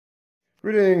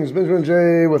Greetings, Benjamin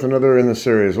J with another in the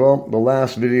series. Well, the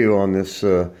last video on this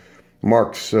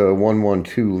Marx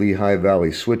 112 Lehigh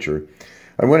Valley switcher.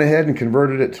 I went ahead and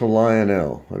converted it to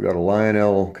Lionel. I've got a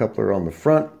Lionel coupler on the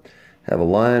front, have a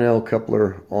Lionel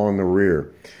coupler on the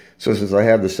rear. So since I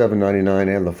have the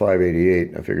 799 and the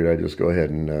 588, I figured I'd just go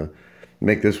ahead and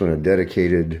make this one a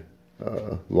dedicated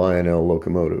Lionel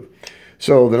locomotive.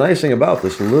 So the nice thing about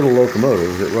this little locomotive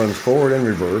is it runs forward and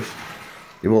reverse.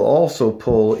 It will also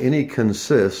pull any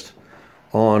consist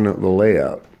on the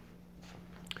layout.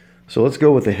 So let's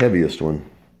go with the heaviest one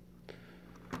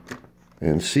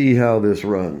and see how this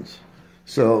runs.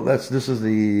 So this is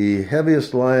the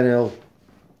heaviest Lionel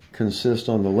consist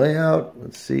on the layout.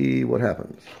 Let's see what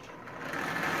happens.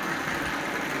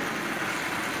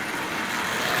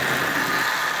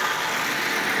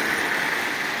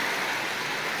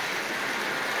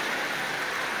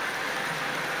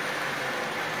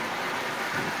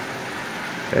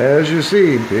 As you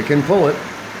see, it can pull it.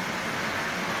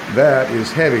 That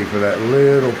is heavy for that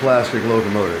little plastic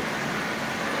locomotive.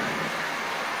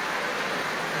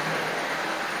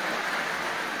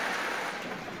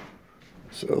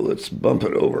 So let's bump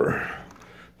it over.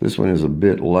 This one is a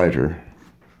bit lighter.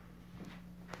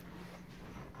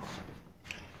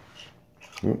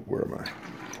 Oh, where am I?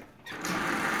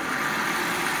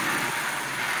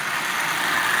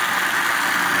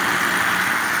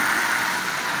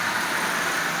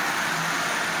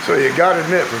 So you got to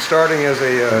admit, from starting as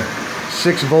a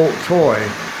 6-volt toy,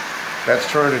 that's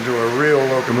turned into a real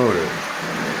locomotive.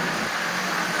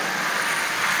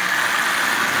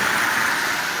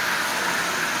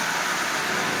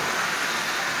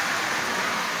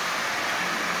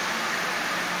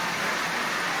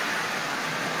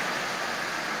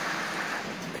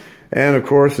 And of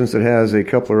course, since it has a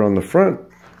coupler on the front,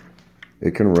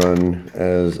 it can run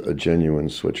as a genuine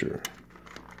switcher.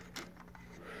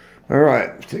 All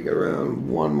right, take it around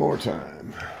one more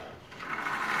time.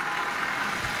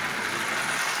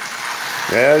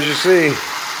 As you see,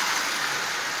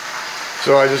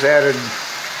 so I just added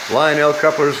Lionel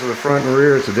couplers to the front and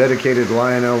rear. It's a dedicated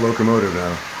Lionel locomotive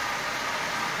now.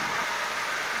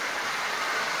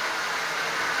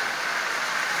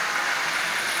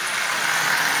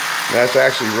 That's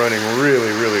actually running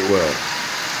really, really well.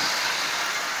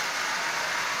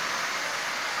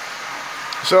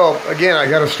 So, again, I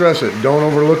gotta stress it, don't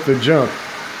overlook the junk.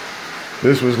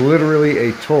 This was literally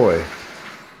a toy.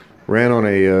 Ran on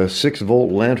a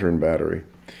 6-volt lantern battery.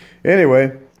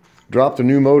 Anyway, dropped a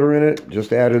new motor in it,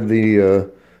 just added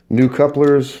the new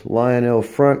couplers, Lionel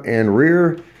front and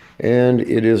rear, and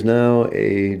it is now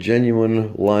a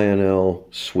genuine Lionel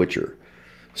switcher.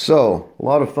 So, a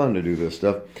lot of fun to do this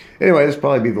stuff. Anyway, this will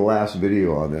probably be the last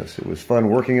video on this. It was fun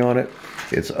working on it.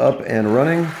 It's up and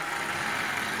running.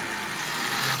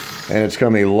 And it's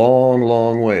come a long,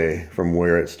 long way from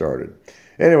where it started.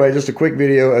 Anyway, just a quick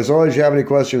video. As always, if you have any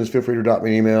questions, feel free to drop me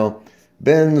an email.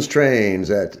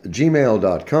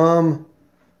 BENZTRAINZ@gmail.com.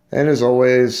 And as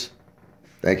always,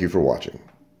 thank you for watching.